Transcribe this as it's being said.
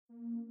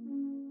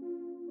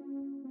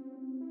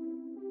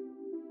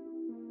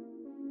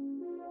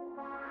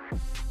Hello,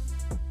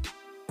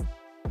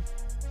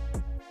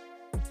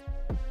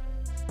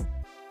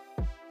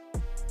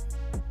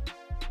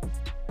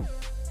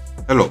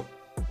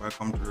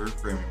 welcome to the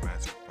Reframing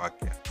Mindset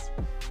podcast.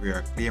 We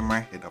are clear my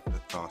head of the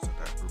thoughts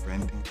that are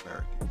preventing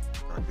clarity,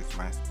 practice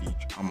my speech,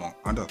 among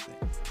other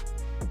things.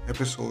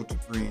 Episodes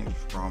range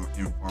from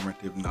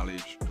informative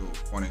knowledge to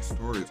funny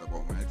stories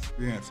about my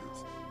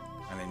experiences,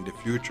 and in the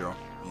future,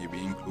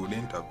 maybe include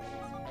interviews.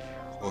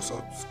 So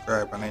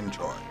subscribe and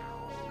enjoy.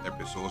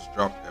 Episodes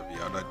drop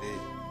every other day.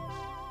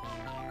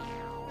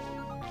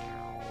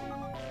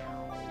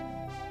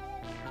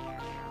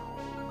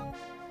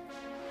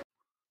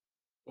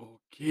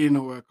 Okay,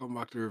 now welcome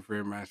back to the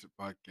Reframing Mindset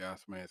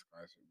podcast. My name is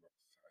Carson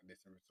Brooks. In this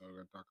episode, we're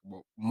going to talk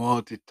about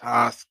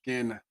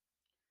multitasking.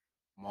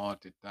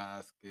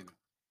 Multitasking.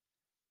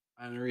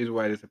 And the reason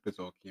why this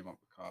episode came up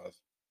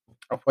because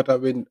of what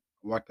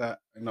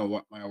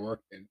my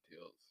work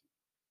entails.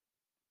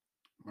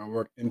 My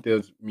work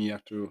entails me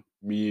have to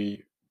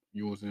be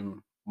using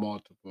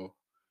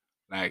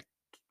like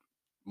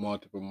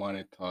multiple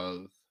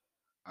monitors.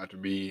 I have to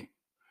be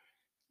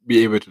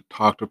able to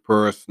talk to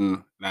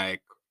person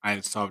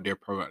and solve their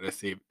problem at the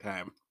same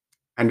time.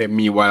 And then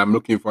me while I'm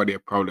looking for their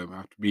problem, I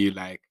have to be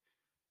like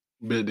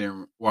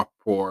building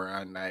rapport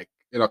and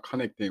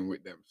connecting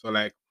with them. So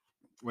like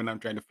when I'm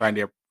trying to find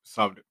the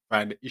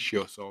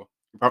issue. So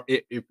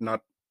if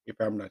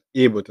I'm not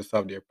able to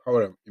solve their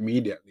problem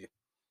immediately,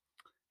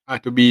 I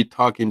have to be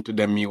talking to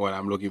them me while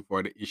I'm looking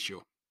for the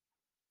issue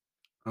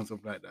and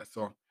stuff like that.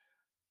 So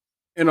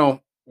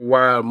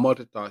while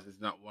multitask is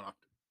not one of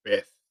the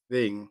best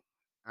thing,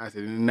 as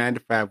in the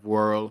 95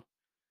 world,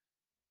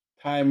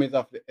 time is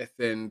of the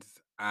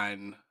essence,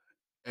 and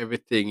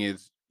everything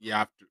is you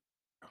have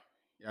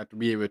to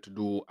be able to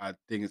do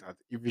things as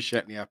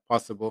efficiently as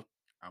possible.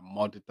 And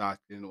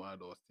multitasking, one of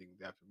those things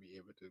you have to be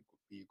able to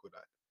be good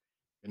at.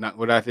 You're not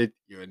good at it,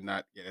 you're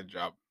not get a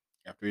job.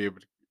 You have to be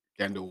able to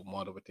can do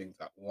multiple things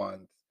at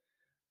once.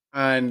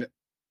 And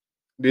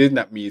this is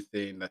not me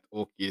saying that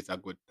okay, it's a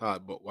good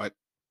thought, but what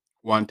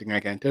one thing I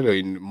can tell you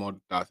in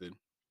multitasking,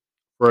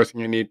 first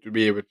thing you need to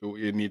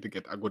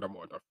get a good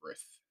amount of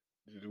rest.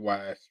 This is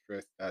why I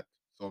stress that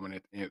so many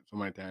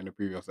times in the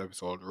previous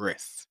episode,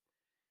 rest.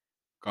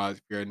 Because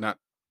if you're not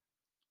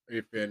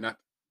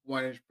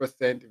 100%,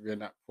 if you're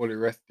not fully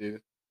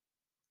rested,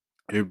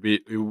 you'll be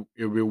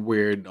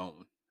weird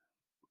down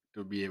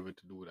to be able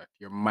to do that.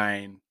 Your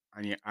mind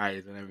and your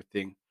eyes and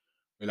everything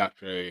will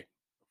actually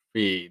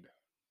fade.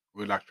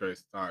 Will actually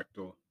start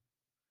to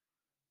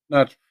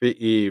not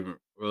fade.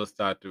 Will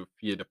start to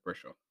feel the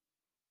pressure.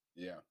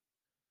 Yeah,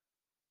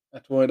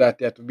 that's why that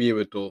you have to be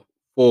able to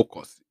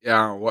focus.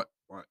 Yeah, what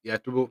you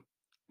have to do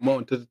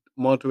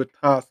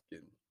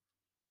multitasking.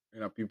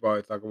 People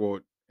always talk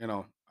about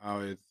I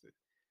always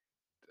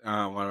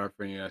one of my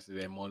friends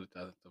yesterday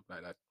multitask and stuff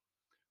like that.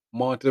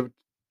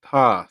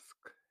 Multitask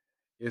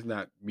is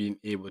not being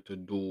able to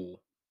do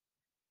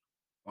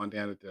one thing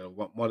at a time.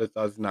 What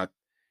multitask is not.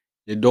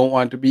 You don't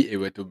want to be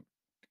able to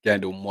can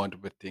do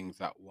multiple things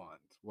at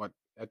once. What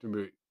you have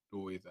to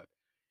do is that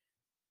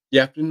you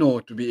have to know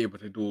to be able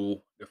to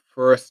do the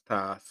first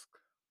task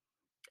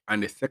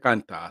and the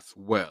second task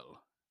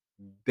well.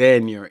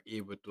 Then you're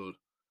able to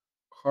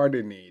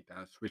coordinate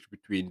and switch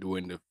between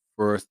doing the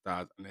first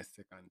task and the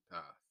second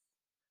task.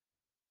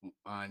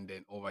 And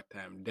then over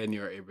time, then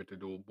you're able to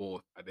do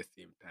both at the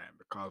same time.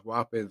 Because what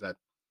happens that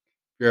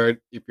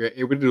if you're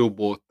able to do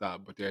both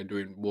tasks, but you're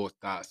doing both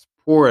tasks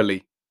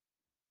poorly,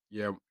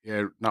 you're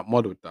not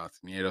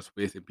multitasking. You're just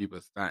wasting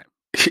people's time.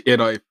 If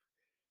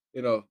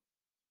you know,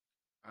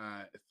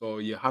 so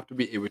you have to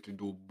be able to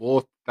do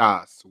both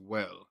tasks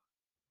well,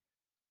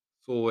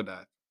 so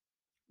that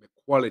the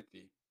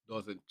quality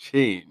doesn't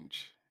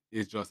change.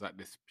 It's just that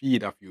the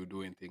speed of you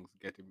doing things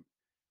gets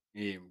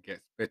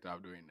better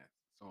of doing that.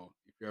 So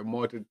if you're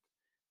multi,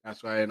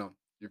 that's why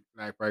if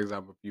like for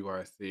example, people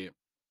are saying,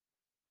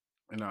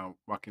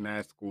 back in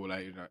high school,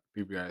 like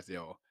people are saying,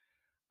 oh,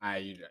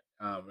 I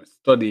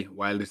study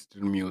while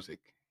listening to music.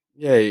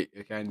 Yeah,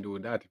 you can do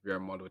that if you're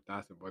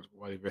multitasking, but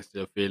what if you're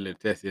still failing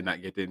the test?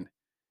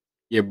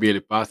 You're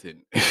barely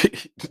passing.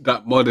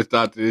 That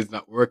multitasking is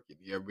not working.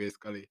 You're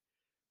basically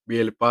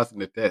barely passing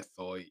the test.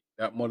 So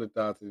that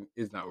multitasking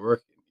is not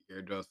working.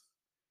 You're just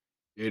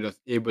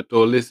able to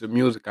listen to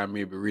music and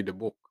maybe read a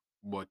book,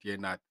 but you're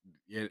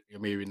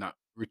maybe not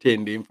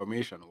retain the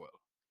information well.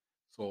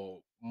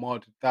 So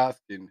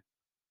multitasking,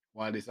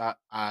 while it's a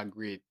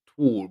great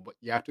tool, but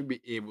you have to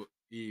be able,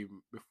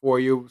 before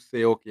you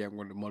say okay, I'm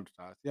going to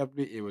multitask, you have to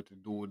be able to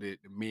do the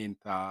main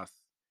task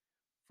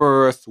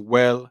first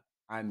well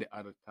and the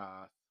other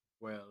task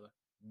well,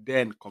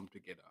 then come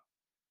together.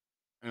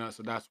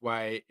 So that's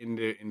why in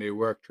the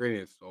work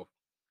training stuff,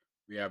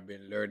 we have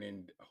been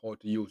learning how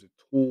to use the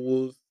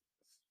tools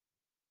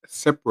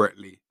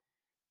separately.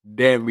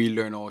 Then we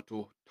learn how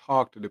to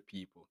talk to the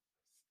people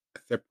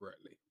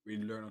separately. We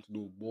learn how to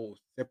do both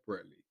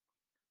separately,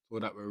 so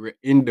that when we're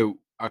in the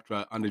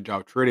actual on the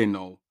job training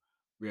now,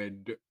 we're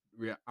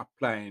we're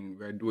applying,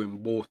 we're doing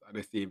both at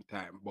the same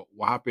time. But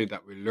what happens is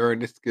that we learn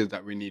the skills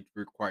that we need to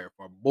require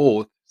for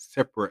both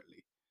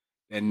separately.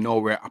 Then now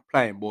we're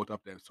applying both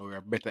of them, so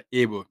we're better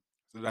able.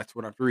 So that's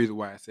one of the reasons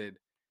why I said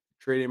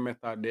training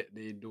method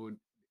they do.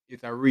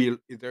 It's a real.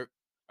 It's a.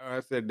 I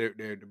said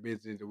the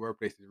business, the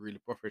workplace is really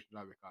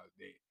professional because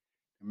the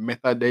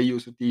method they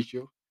use to teach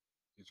you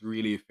is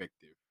really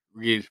effective,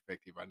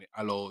 and it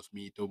allows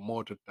me to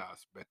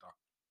multitask better.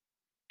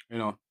 You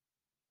know,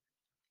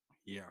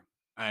 yeah.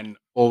 And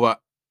over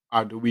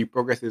as the week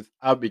progresses,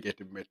 I'll be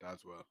getting better as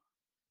well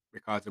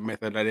because the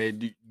method that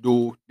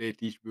they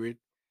teach me with,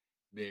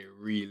 they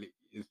really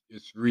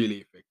it's really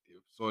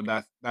effective. So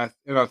that's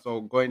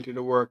so going to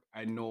the work,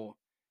 I know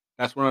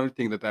that's one of the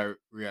things that I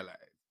realize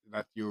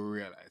that you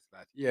realize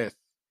that yes,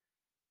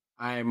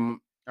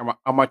 I'm a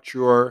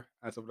amateur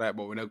and stuff like that,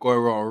 but when I go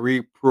around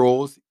real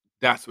pros,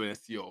 that's when I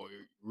see how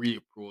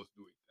real pros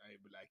do it. I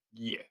be like,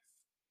 yes,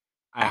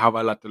 I have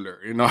a lot to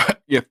learn.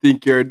 You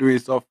think you're doing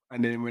stuff,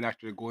 and then when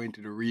actually go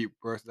into the real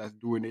person that's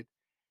doing it,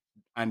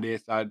 and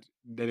then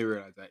they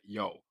realize that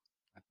yo,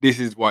 this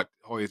is what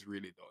how it's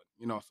really done.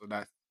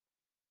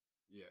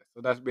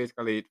 So that's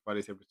basically it for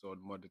this episode,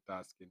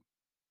 multitasking.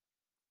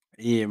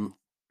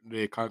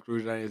 The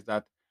conclusion is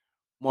that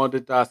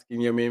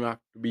multitasking, you may have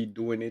to be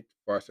doing it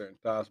for a certain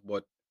task,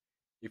 but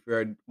if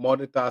you're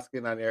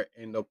multitasking and you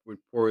end up with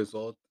poor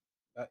results,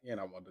 that you're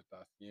not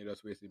multitasking. You're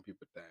just wasting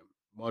people's time.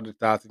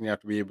 Multitasking, you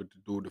have to be able to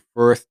do the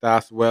first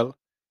task well,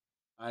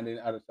 and then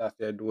other tasks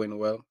you're doing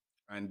well,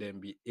 and then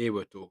be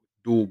able to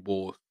do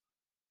both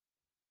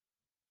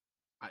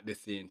at the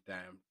same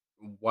time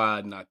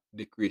while not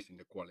decreasing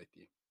the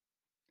quality.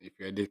 If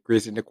you're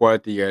decreasing the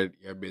quality,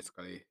 you're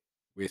basically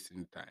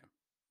wasting time.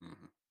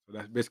 So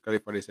that's basically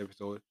for this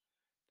episode.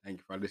 Thank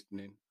you for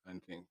listening,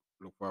 and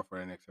look forward for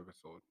the next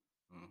episode.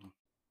 hmm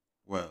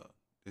Well,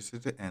 this is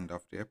the end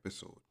of the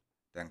episode.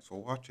 Thanks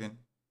for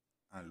watching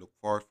and look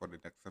forward for the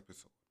next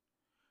episode.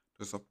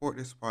 To support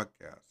this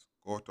podcast,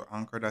 go to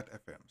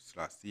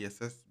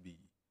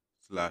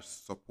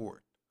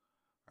anchor.fm/cssb/support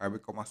or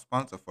become a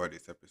sponsor for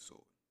this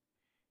episode.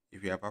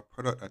 If you have a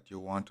product that you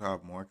want to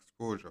have more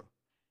exposure,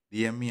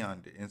 DM me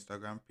on the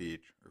Instagram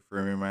page,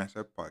 Reframing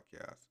Mindset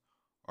Podcast,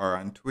 or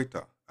on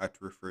Twitter at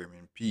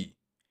ReframingP.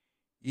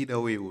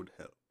 Either way would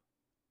help.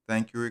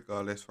 Thank you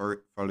regardless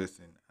for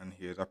listening, and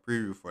here's a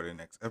preview for the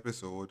next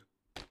episode.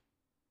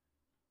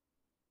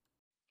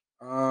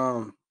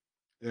 Um,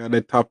 yeah,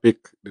 the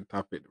topic is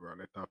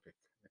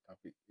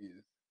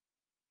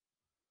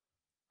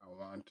I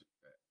want.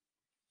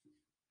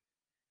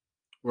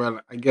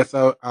 Well, I guess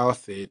I'll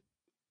say it.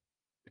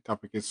 The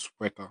topic is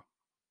sweater,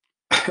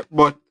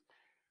 but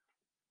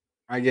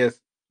I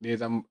guess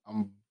there's a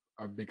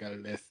bigger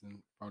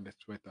lesson from the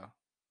sweater.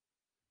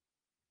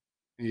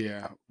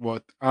 Yeah,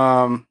 but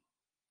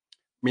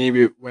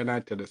maybe when I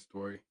tell the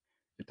story,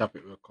 the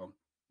topic will come.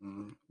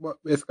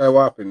 But basically,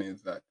 what happened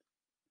is that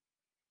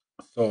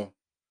so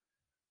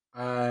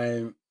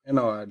I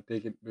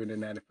take it during the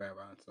 95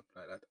 and stuff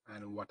like that,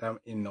 and what I'm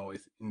in now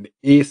is in the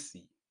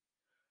AC,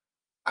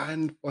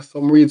 and for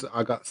some reason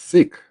I got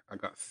sick. I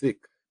got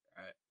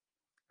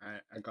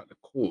the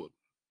cold.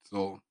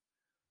 So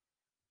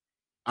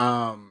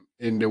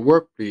in the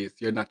workplace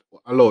you're not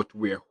allowed to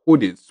wear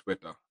hooded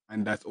sweater,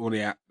 and that's only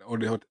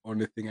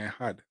thing I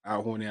had. I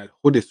only had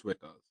hooded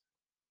sweaters.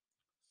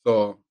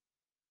 So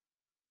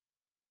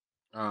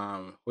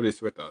hooded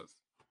sweaters.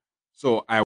 So I